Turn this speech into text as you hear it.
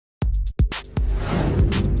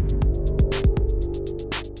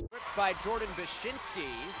by Jordan Wyszynski.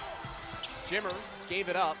 Jimmer gave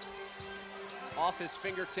it up. Off his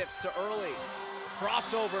fingertips to Early.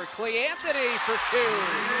 Crossover, Cleanthony for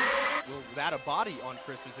two. Well, without a body on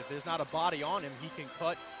Christmas, if there's not a body on him, he can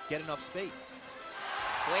cut, get enough space.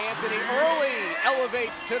 Cleanthony Early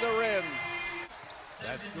elevates to the rim.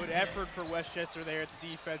 That's good effort for Westchester there at the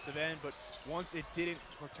defensive end, but once it didn't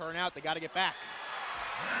turn out, they got to get back.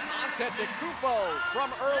 Antetokounmpo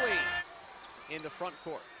from Early in the front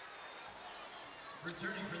court.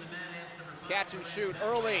 Catch and shoot,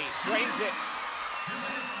 Early drains it.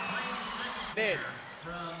 Mid.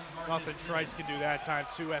 Nothing Trice can do that time,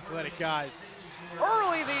 two athletic guys.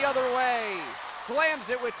 Early the other way, slams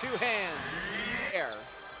it with two hands. Fair.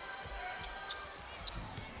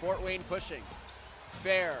 Fort Wayne pushing.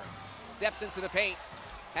 Fair steps into the paint,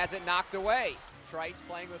 has it knocked away. Trice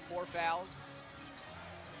playing with 4 fouls.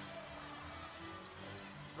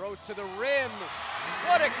 Throws to the rim.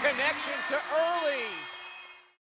 What a connection to Early.